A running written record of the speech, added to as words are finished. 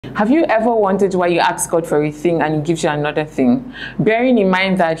Have you ever wondered why you ask God for a thing and He gives you another thing? Bearing in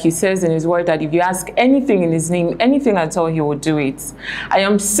mind that He says in His word that if you ask anything in His name, anything at all, He will do it. I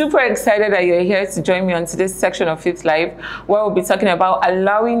am super excited that you're here to join me on today's section of Faith Life, where we'll be talking about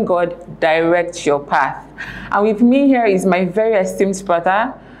allowing God direct your path. And with me here is my very esteemed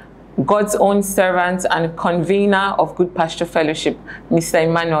brother, God's own servant and convener of Good Pasture Fellowship, Mr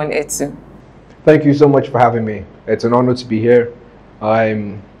Emmanuel Etuh. Thank you so much for having me. It's an honor to be here.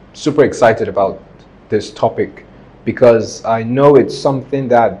 I'm super excited about this topic because I know it's something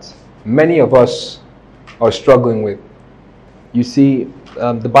that many of us are struggling with. You see,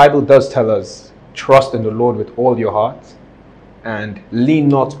 the Bible does tell us, trust in the Lord with all your heart and lean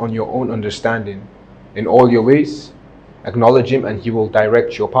not on your own understanding. In all your ways, acknowledge Him and He will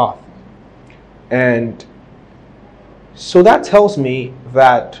direct your path. And so that tells me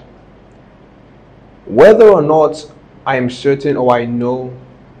that whether or not I am certain or I know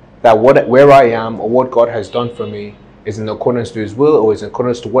that where I am or what God has done for me is in accordance to His will or is in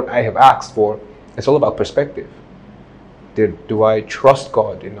accordance to what I have asked for, it's all about perspective. Do I trust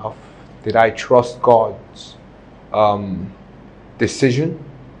God enough? Did I trust God's decision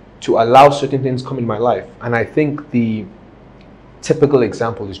to allow certain things come in my life? And I think the typical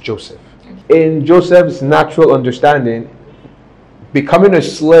example is Joseph. In Joseph's natural understanding, becoming a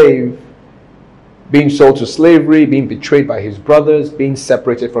slave, being sold to slavery, being betrayed by his brothers, being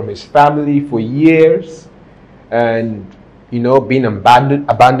separated from his family for years, and being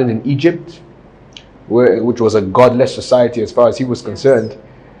abandoned in Egypt, which was a godless society as far as he was concerned,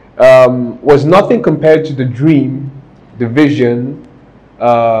 was nothing compared to the dream, the vision,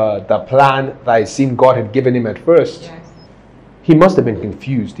 the plan that I seen God had given him at first. Yes. He must have been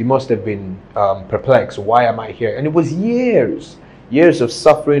confused. He must have been perplexed. Why am I here? And it was years of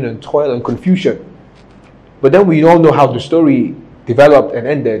suffering and toil and confusion. But then we all know how the story developed and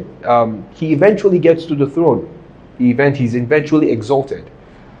ended. He eventually gets to the throne. He's eventually exalted.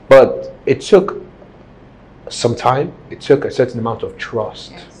 But it took some time. It took a certain amount of trust.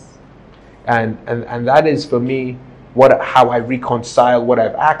 Yes. And that is for me how I reconcile what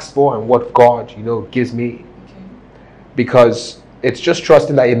I've asked for and what God gives me. Okay. Because it's just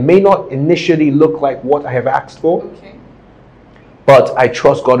trusting that it may not initially look like what I have asked for. Okay. But I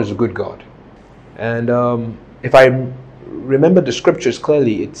trust God is a good God. And if I remember the scriptures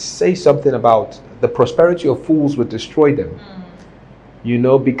clearly, it says something about the prosperity of fools would destroy them.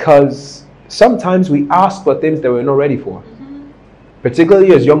 Because sometimes we ask for things that we're not ready for.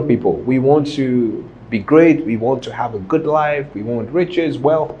 Particularly as young people, we want to be great, we want to have a good life, we want riches,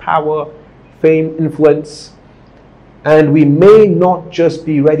 wealth, power, fame, influence, and we may not just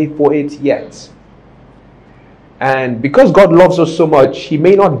be ready for it yet. And because God loves us so much, He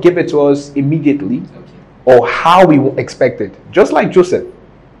may not give it to us immediately or how we expect it. Just like Joseph.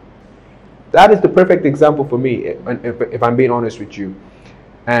 That is the perfect example for me, if I'm being honest with you.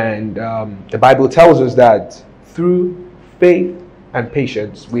 And the Bible tells us that through faith and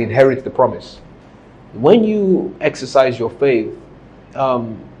patience, we inherit the promise. When you exercise your faith,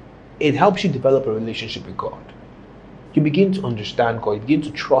 it helps you develop a relationship with God. You begin to understand God. You begin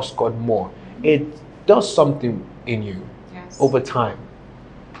to trust God more. It does something in you. Yes. Over time.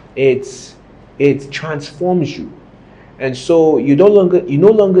 It transforms you. And so you no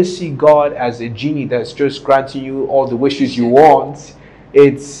longer see God as a genie that's just granting you all the wishes you want.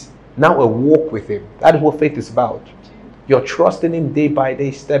 It's now a walk with Him. That is what faith is about. You're trusting Him day by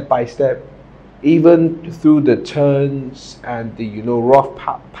day, step by step. Even through the turns and the rough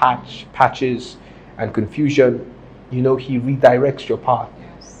patches and confusion, He redirects your path.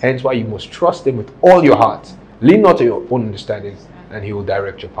 Yes. Hence why you must trust Him with all your heart. Lean not to your own understanding, and He will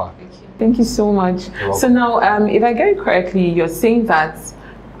direct your path. Thank you so much. So now, if I get it correctly, you're saying that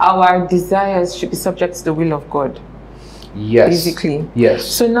our desires should be subject to the will of God. Yes. Basically. Yes.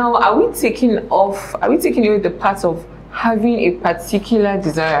 So now, are we taking away the part of having a particular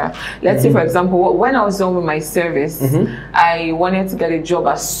desire? Let's say, for example, when I was done with my service, I wanted to get a job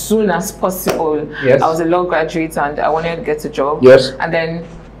as soon as possible. Yes. I was a law graduate and I wanted to get a job. Yes. And then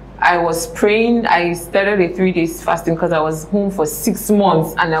I was praying. I started a 3 days fasting because I was home for 6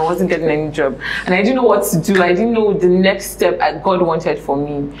 months and I wasn't getting any job. And I didn't know what to do. I didn't know the next step God wanted for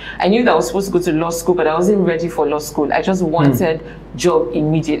me. I knew that I was supposed to go to law school, but I wasn't ready for law school. I just wanted job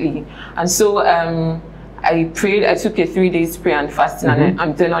immediately. And so I prayed. I took a 3 days prayer and fasting.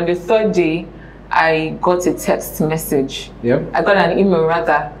 And then on the third day, I got a text message. Yep. I got an email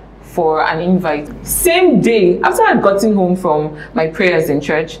rather for an invite. Same day, after I'd gotten home from my prayers in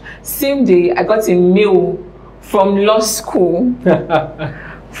church, same day I got a mail from law school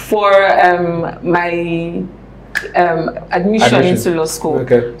for my admission into law school.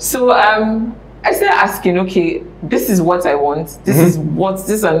 Okay. So I started asking, okay, this is what I want. This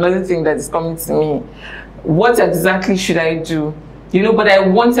is another thing that is coming to me. What exactly should I do? You know, but I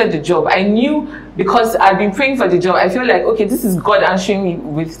wanted the job. I knew, because I've been praying for the job. I feel like, okay, this is God answering me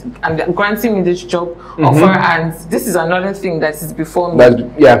with and granting me this job offer, and this is another thing that is before me.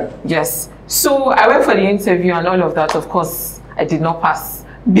 Yes. So I went for the interview and all of that. Of course, I did not pass,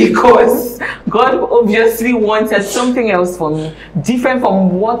 because God obviously wanted something else for me, different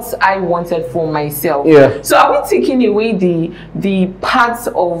from what I wanted for myself. Yeah. So are we taking away the part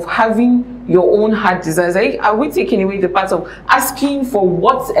of having your own heart desires? Are we taking away the part of asking for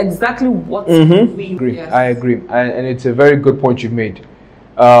what exactly what we agree? Yes. I agree, and it's a very good point you've made,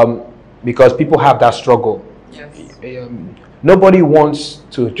 because people have that struggle. Yes. Nobody wants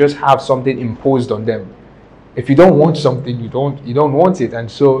to just have something imposed on them. If you don't want something, you don't want it, and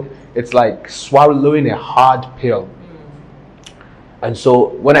so it's like swallowing a hard pill. And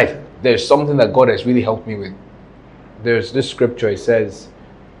so there's something that God has really helped me with. There's this scripture. It says,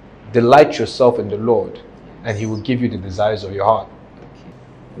 "Delight yourself in the Lord, and He will give you the desires of your heart."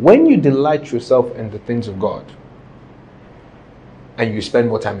 When you delight yourself in the things of God, and you spend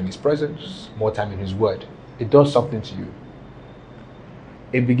more time in His presence, more time in His Word, it does something to you.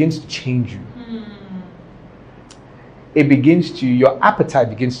 It begins to change you. Your appetite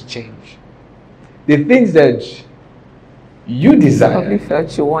begins to change. The things that you desire, probably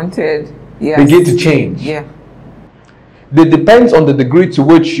felt you wanted, begin to change. Yeah. It depends on the degree to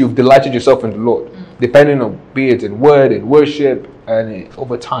which you've delighted yourself in the Lord, depending on, be it in word, in worship, and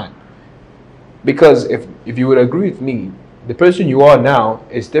over time. Because if you would agree with me, the person you are now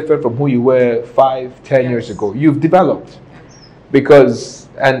is different from who you were 5, 10 years ago. You've developed. Because,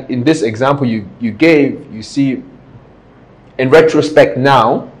 and in this example you gave, you see, in retrospect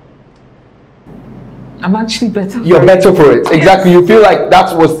now, I'm actually better. You're better for it. Exactly. You feel like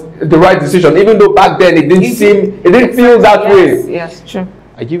that was the right decision, even though back then it didn't feel that way. Yes, true.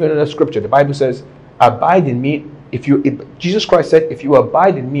 I give you another scripture. The Bible says, "Abide in me." Jesus Christ said, "If you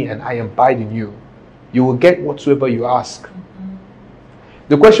abide in me and I abide in you, you will get whatsoever you ask."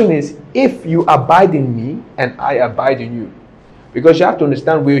 The question is, if you abide in me and I abide in you, because you have to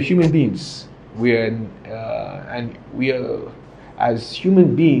understand, we're human beings. As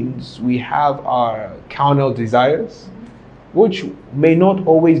human beings, we have our carnal desires, which may not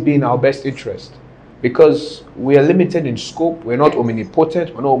always be in our best interest, because we are limited in scope. We're not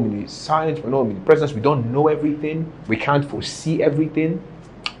omnipotent, we're not omniscient, we're not omnipresent. We don't know everything, we can't foresee everything.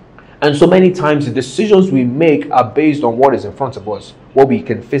 And so many times the decisions we make are based on what is in front of us, what we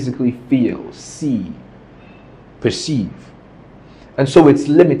can physically feel, see, perceive. And so it's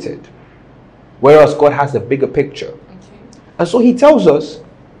limited, whereas God has a bigger picture. And so He tells us,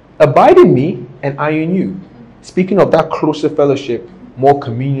 abide in me and I in you. Speaking of that closer fellowship, more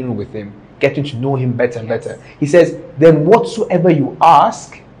communion with Him, getting to know Him better and better. He says, then whatsoever you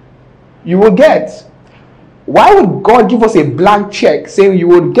ask, you will get. Why would God give us a blank check saying you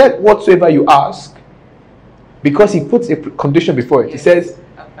will get whatsoever you ask? Because He puts a condition before it. He says,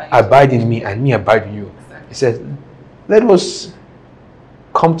 abide in me and me abide in you. He says, let us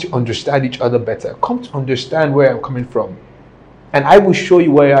come to understand each other better. Come to understand where I'm coming from. And I will show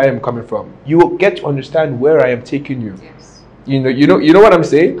you where I am coming from. You will get to understand where I am taking you. Yes. You know what I'm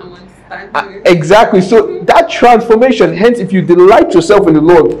saying? Exactly. So that transformation, hence, if you delight yourself in the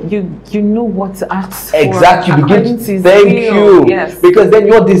Lord, you know what to ask for. Exactly. Thank you. Yes. Because then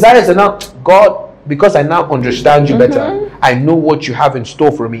your desires are now, God, because I now understand you better. I know what you have in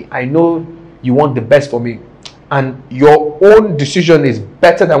store for me. I know you want the best for me. And your own decision is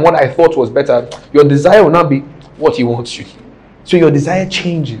better than what I thought was better. Your desire will not be what He wants you. So your desire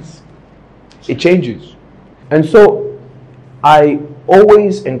changes. It changes. And so I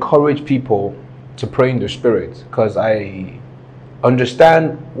always encourage people to pray in the Spirit, because I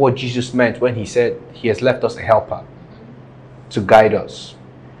understand what Jesus meant when He said He has left us a helper to guide us.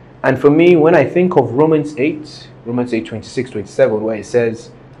 And for me, when I think of Romans 8, 26, 27, where it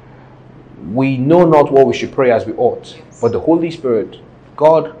says, we know not what we should pray as we ought, but the Holy Spirit,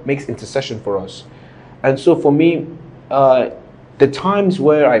 God, makes intercession for us. And so for me, the times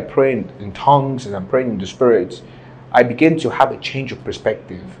where I pray in tongues and I'm praying in the Spirit, I begin to have a change of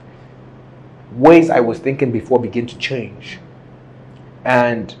perspective. Ways I was thinking before begin to change.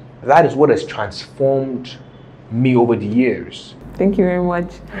 And that is what has transformed me over the years. Thank you very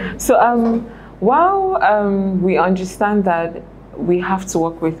much. So while we understand that we have to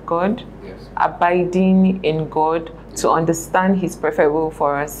work with God, abiding in God to understand His perfect will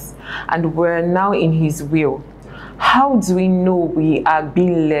for us, and we're now in His will, how do we know we are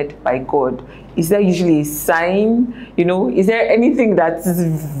being led by God? Is there usually a sign? You know, is there anything that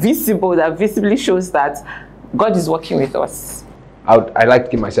is visible, that visibly shows that God is working with us? I like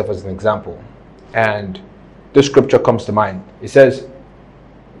to give myself as an example. And this scripture comes to mind. It says,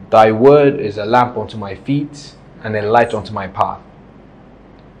 "Thy word is a lamp unto my feet and a light unto my path."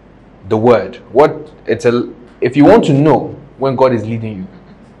 The word. If you want to know when God is leading you,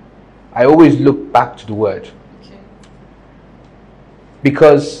 I always look back to the word. Okay.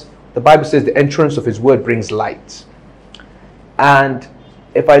 Because the Bible says the entrance of his word brings light. And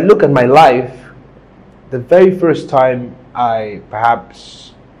if I look at my life, the very first time I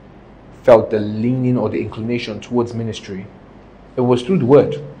perhaps felt the leaning or the inclination towards ministry, it was through the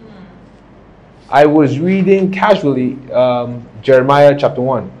word. I was reading casually Jeremiah chapter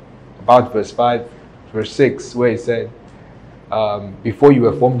 1, about verse 5, verse 6, where it said, "Before you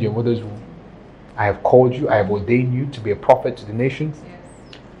were formed in your mother's womb, I have called you, I have ordained you to be a prophet to the nations." Yes.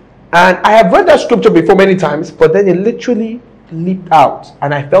 And I have read that scripture before many times, but then it literally leaped out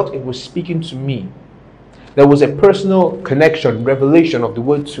and I felt it was speaking to me. There was a personal connection, revelation of the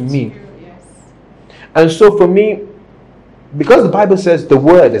word to me. Yes. And so for me, because the Bible says the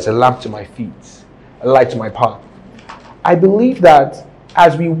word is a lamp to my feet, a light to my path, I believe that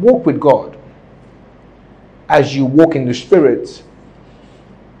as we walk with God, as you walk in the Spirit,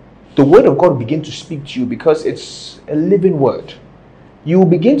 the word of God will begin to speak to you because it's a living word. You will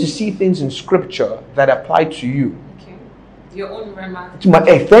begin to see things in scripture that apply to you. Okay. Your own rema.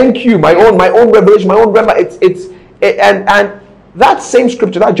 Thank you. My own revelation, my own rema. And that same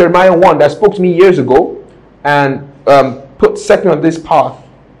scripture, that Jeremiah 1 that spoke to me years ago and set me on this path,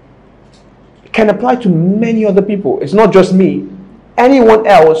 can apply to many other people. It's not just me. Anyone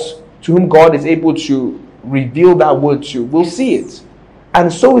else to whom God is able to reveal that word to will see it.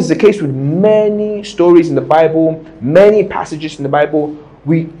 And so is the case with many stories in the Bible, many passages in the Bible.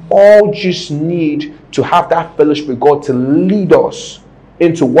 We all just need to have that fellowship with God to lead us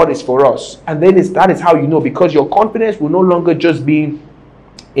into what is for us. And then that is how you know, because your confidence will no longer just be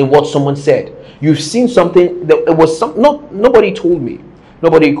in what someone said. You've seen something that it was nobody told me.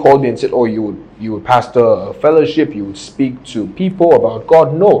 Nobody called me and said, "Oh, you would pastor a fellowship, you would speak to people about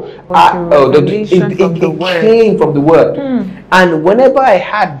God." No, it came from the word. And whenever I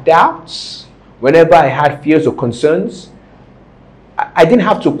had doubts, whenever I had fears or concerns, I didn't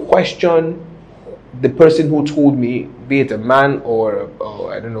have to question the person who told me, be it a man or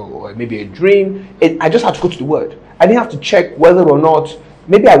I don't know, or maybe a dream. I just had to go to the word. I didn't have to check whether or not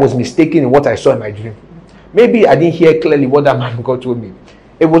maybe I was mistaken in what I saw in my dream. Maybe I didn't hear clearly what that man of God told me.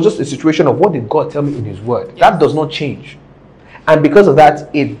 It was just a situation of what did God tell me in his word. Yes. That does not change. And because of that,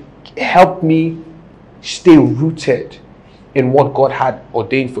 it helped me stay rooted in what God had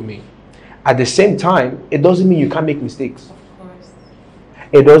ordained for me. At the same time, it doesn't mean you can't make mistakes. Of course.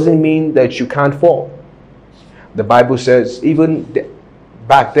 It doesn't mean that you can't fall. The Bible says, even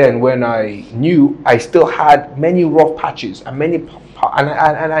back then when I knew, I still had many rough patches and many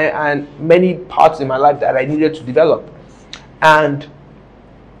parts in my life that I needed to develop. And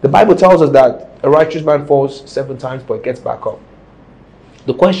the Bible tells us that a righteous man falls 7 times but gets back up.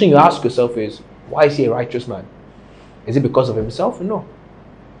 The question you ask yourself is, why is he a righteous man? Is it because of himself? No.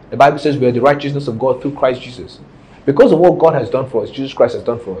 The Bible says we are the righteousness of God through Christ Jesus. Because of what God has done for us, Jesus Christ has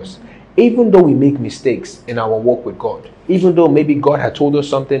done for us. Even though we make mistakes in our walk with God, even though maybe God had told us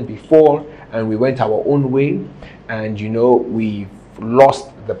something before and we went our own way and we've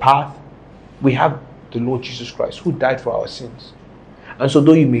lost the path, we have the Lord Jesus Christ who died for our sins. And so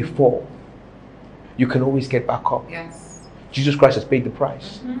though you may fall, you can always get back up. Yes. Jesus Christ has paid the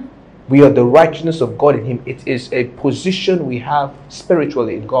price. We are the righteousness of God in him. It is a position we have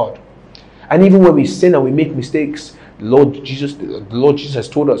spiritually in God. And even when we sin and we make mistakes, the Lord Jesus has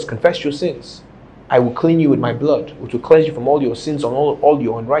told us, confess your sins. I will clean you with my blood, which will cleanse you from all your sins and all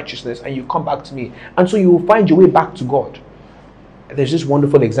your unrighteousness, and you come back to me. And so you will find your way back to God. There's this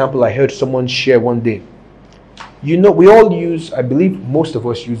wonderful example I heard someone share one day. We all use, I believe most of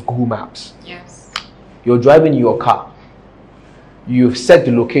us use Google Maps. Yes. You're driving your car. You've set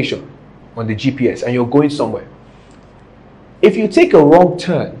the location on the GPS and you're going somewhere. If you take a wrong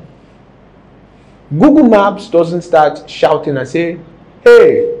turn, Google Maps doesn't start shouting and say,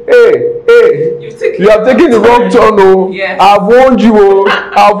 hey, you have taken the wrong turn, oh. Yes. I've warned you, oh.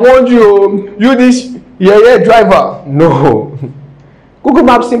 I've warned you, oh. You this driver. No. Google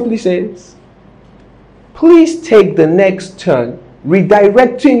Maps simply says, please take the next turn,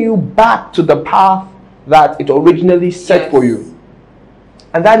 redirecting you back to the path that it originally set for you.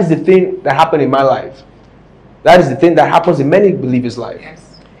 And that is the thing that happened in my life. That is the thing that happens in many believers' lives.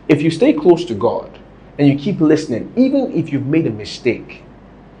 Yes. If you stay close to God, and you keep listening, even if you've made a mistake,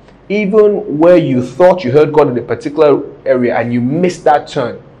 even where you thought you heard God in a particular area and you missed that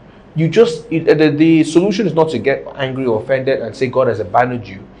turn, the solution is not to get angry or offended and say God has abandoned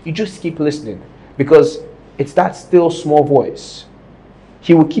you. You just keep listening, because it's that still small voice.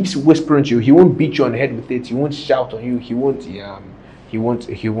 He will keep whispering to you. He won't beat you on the head with it. He won't shout on you. He won't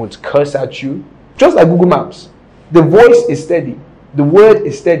curse at you. Just like Google Maps, the voice is steady. The word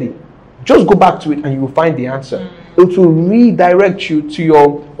is steady. Just go back to it and you will find the answer. It will redirect you to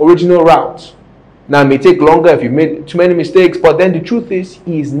your original route. Now, it may take longer if you made too many mistakes, but then the truth is,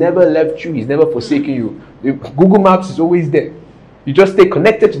 He's never left you. He's never forsaken you. The Google Maps is always there. You just stay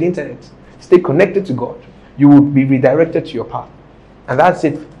connected to the internet. Stay connected to God. You will be redirected to your path. And that's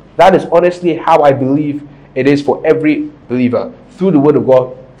it. That is honestly how I believe it is for every believer, through the Word of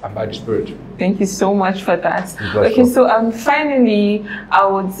God and by the Spirit. Thank you so much for that. Okay, so finally, I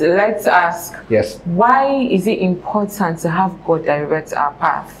would like to ask, yes, why is it important to have God direct our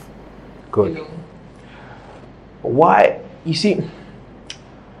path? Good. You know? Why? You see,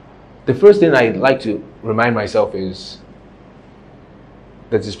 the first thing I'd like to remind myself is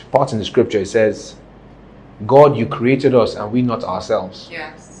that this part in the scripture, it says, God, you created us and we not ourselves.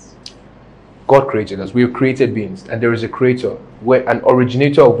 Yes. God created us. We are created beings, and there is a creator, an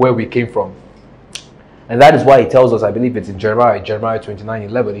originator of where we came from. And that is why He tells us, I believe it's in Jeremiah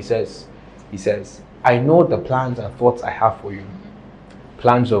 29:11, He says, I know the plans and thoughts I have for you.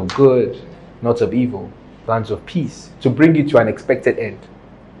 Plans of good, not of evil. Plans of peace, to bring you to an expected end.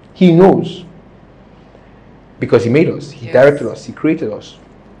 He knows. Because He made us. He directed us. He created us.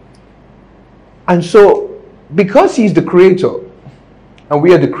 And so, because He's the creator and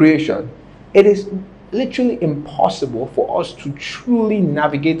we are the creation, it is literally impossible for us to truly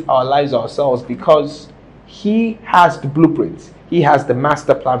navigate our lives ourselves, because He has the blueprint. He has the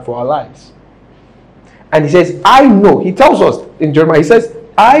master plan for our lives. And He says, I know. He tells us in Jeremiah, He says,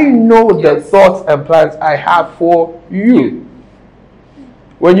 I know the thoughts and plans I have for you.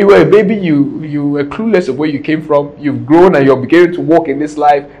 When you were a baby, you were clueless of where you came from. You've grown and you're beginning to walk in this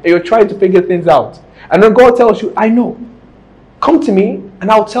life, and you're trying to figure things out. And then God tells you, I know. Come to me and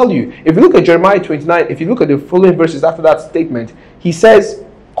I'll tell you. If you look at Jeremiah 29, if you look at the following verses after that statement, He says,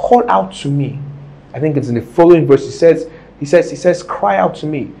 call out to me. I think it's in the following verse. He says, cry out to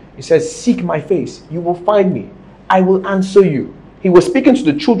me. He says, seek my face. You will find me. I will answer you. He was speaking to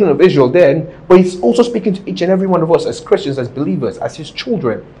the children of Israel then, but He's also speaking to each and every one of us as Christians, as believers, as His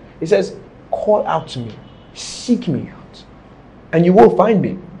children. He says, call out to me. Seek me out. And you will find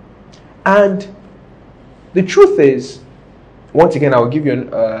me. And the truth is, once again, I will give you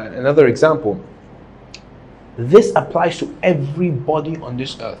another example. This applies to everybody on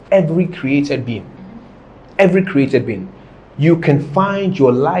this earth. Every created being. Every created being. You can find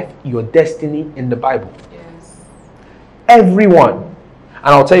your life, your destiny in the Bible. Everyone. And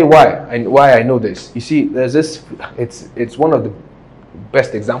I'll tell you why I know this. You see, there's this, it's one of the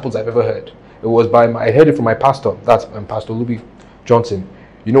best examples I've ever heard. It was I heard it from my pastor, that's Pastor Louis Johnson.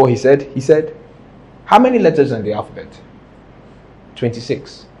 You know what he said? He said, how many letters in the alphabet?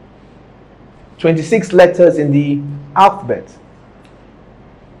 26. 26 letters in the alphabet.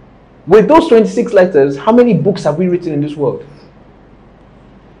 With those 26 letters, how many books have we written in this world?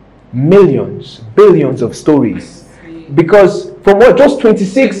 Millions, billions of stories. Because from what? Just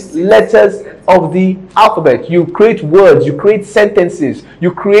 26 letters of the alphabet. You create words, you create sentences,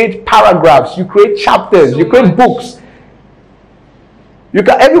 you create paragraphs, you create chapters, you create books.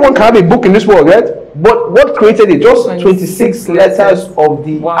 Everyone can have a book in this world, right? But what created it? Just 26 letters of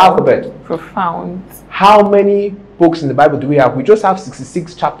the alphabet. Profound. How many books in the Bible do we have? We just have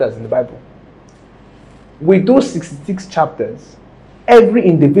 66 chapters in the Bible. With those 66 chapters, every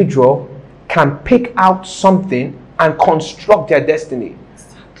individual can pick out something and construct their destiny.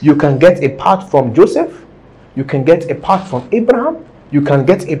 You can get a part from Joseph. You can get a part from Abraham. You can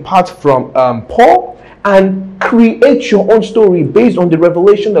get a part from Paul, and create your own story based on the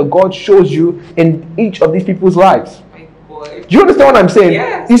revelation that God shows you in each of these people's lives. Do you understand what I'm saying?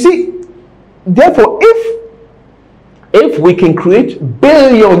 Yes. You see, therefore, if we can create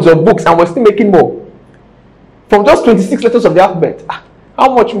billions of books and we're still making more from just 26 letters of the alphabet,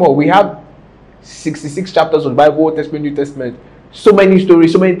 how much more? We have 66 chapters of the Bible, Old Testament, New Testament, so many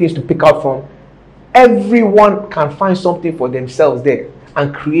stories, so many things to pick out from. Everyone can find something for themselves there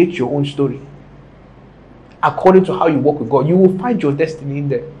and create your own story. According to how you walk with God, you will find your destiny in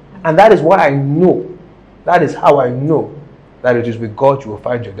there. And that is why I know, that is how I know that it is with God you will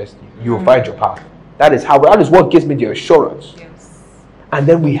find your destiny. You will find your path. That is what gives me the assurance. Yes. And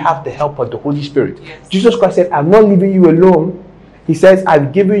then we have the help of the Holy Spirit. Yes. Jesus Christ said, I'm not leaving you alone. He says,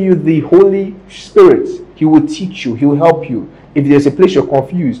 I've given you the Holy Spirit. He will teach you. He will help you. If there's a place you're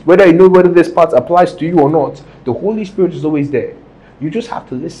confused, whether you know whether this part applies to you or not, the Holy Spirit is always there. You just have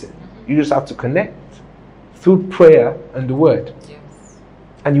to listen. You just have to connect through prayer and the word. Yes.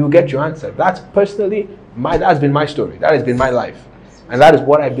 And you will get your answer. That's personally, that has been my story. That has been my life. And that is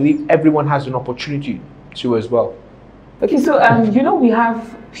what I believe everyone has an opportunity to as well. Okay, so you know, we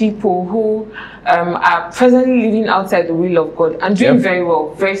have people who are presently living outside the will of God and doing very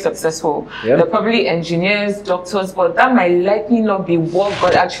well, very successful. They're probably engineers, doctors, but that might likely not be what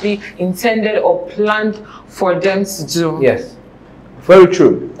God actually intended or planned for them to do. Yes, very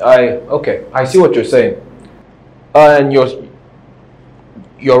true. I see what you're saying, and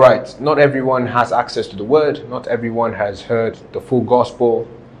you're right. Not everyone has access to the word. Not everyone has heard the full gospel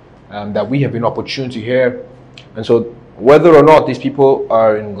that we have an opportunity to hear, and so whether or not these people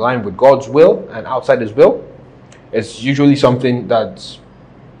are in line with God's will and outside His will, it's usually something that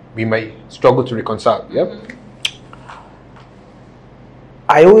we may struggle to reconcile.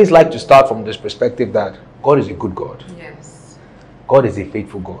 I always like to start from this perspective that God is a good God. Yes. God is a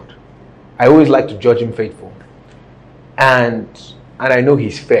faithful God. I always like to judge Him faithful. And I know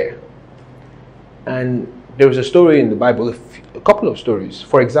He's fair. And there is a story in the Bible, a couple of stories.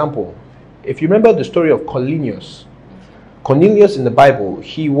 For example, if you remember the story of Cornelius in the Bible,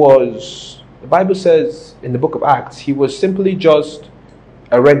 the Bible says in the book of Acts, he was simply just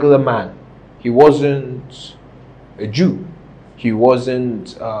a regular man. He wasn't a Jew. He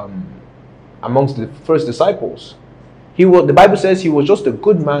wasn't amongst the first disciples. The Bible says he was just a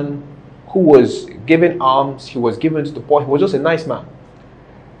good man who was given alms. He was given to the poor. He was just a nice man.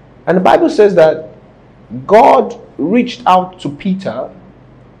 And the Bible says that God reached out to Peter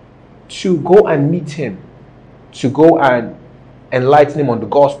to go and meet him, to go and enlighten him on the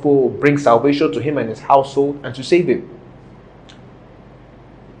gospel, bring salvation to him and his household, and to save him.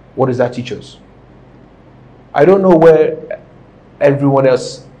 What does that teach us? I don't know where everyone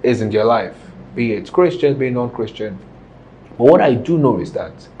else is in their life, be it Christian, be it non-Christian. But what I do know is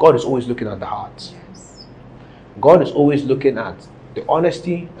that God is always looking at the heart. Yes. God is always looking at the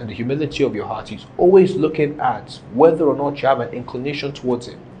honesty and the humility of your heart. He's always looking at whether or not you have an inclination towards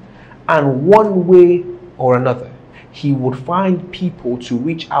Him. And one way or another, He would find people to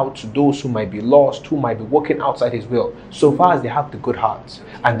reach out to those who might be lost, who might be working outside His will, so far as they have the good heart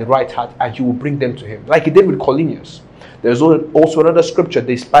and the right heart, and He will bring them to Him. Like He did with Cornelius. There's also another scripture.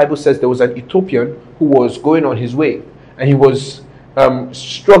 This Bible says there was an Ethiopian who was going on his way, and he was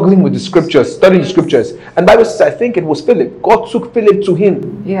struggling with the scriptures, studying the scriptures. And the Bible says, I think it was Philip. God took Philip to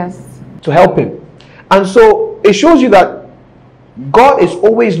him. Yes. To help him. And so it shows you that God is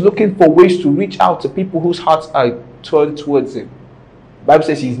always looking for ways to reach out to people whose hearts are turned towards Him. The Bible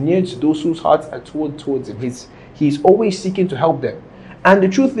says He's near to those whose hearts are turned towards Him. He's always seeking to help them. And the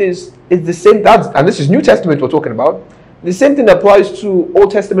truth is, it's the same, and this is New Testament we're talking about. The same thing applies to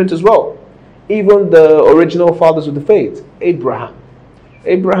Old Testament as well. Even the original fathers of the faith, Abraham.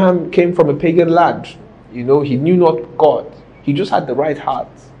 Abraham came from a pagan land. You know, he knew not God. He just had the right heart.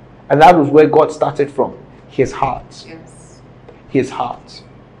 And that was where God started from. His heart. Yes. His heart.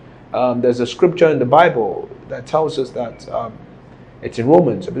 There's a scripture in the Bible that tells us that it's in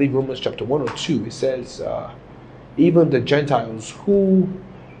Romans, I believe Romans chapter 1 or 2. It says, even the Gentiles who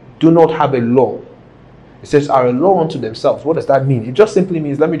do not have a law, it says, are a law unto themselves. What does that mean? It just simply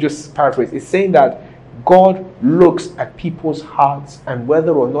means, let me just paraphrase. It's saying that God looks at people's hearts and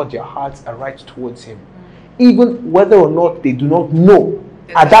whether or not their hearts are right towards Him. Even whether or not they do not know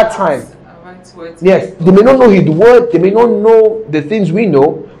at that time. Yes, they may not know His word, they may not know the things we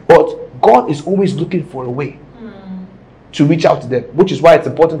know, but God is always looking for a way to reach out to them, which is why it's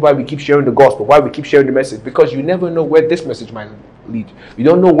important why we keep sharing the gospel, why we keep sharing the message, because you never know where this message might lead. You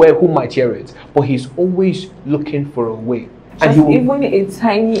don't know who might hear it, but He's always looking for a way. And even a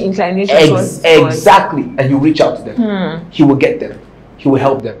tiny inclination exactly, and you reach out to them. He will get them. He will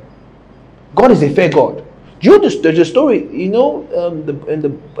help them. God is a fair God. Do you know there's a story, you know,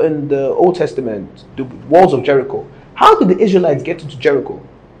 in the Old Testament, the walls of Jericho. How did the Israelites get into Jericho?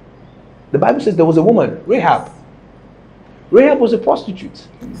 The Bible says there was a woman, Rahab. Rahab was a prostitute.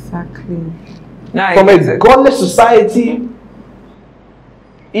 Exactly. From a godless society,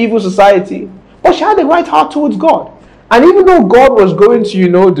 evil society, but she had a right heart towards God. And even though God was going to, you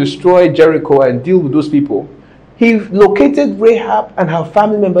know, destroy Jericho and deal with those people, He located Rahab and her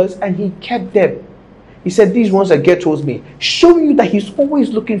family members and He kept them. He said, these ones that get towards me, showing you that He's always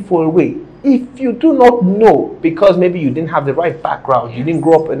looking for a way If you do not know, because maybe you didn't have the right background, you didn't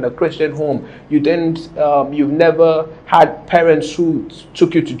grow up in a Christian home, you've never had parents who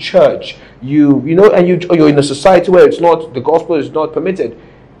took you to church, you're in a society where the gospel is not permitted,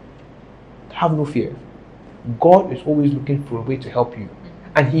 have no fear. God is always looking for a way to help you,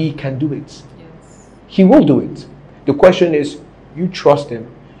 and He can do it. Yes. He will do it. The question is, you trust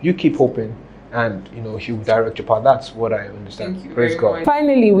Him, you keep hoping, and He will direct your path. That's what I understand. Thank you. Praise God.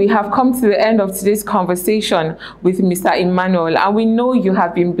 Finally, we have come to the end of today's conversation with Mr. Emmanuel, and we know you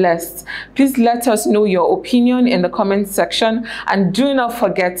have been blessed. Please let us know your opinion in the comment section, and do not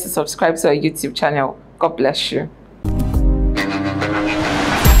forget to subscribe to our YouTube channel. God bless you.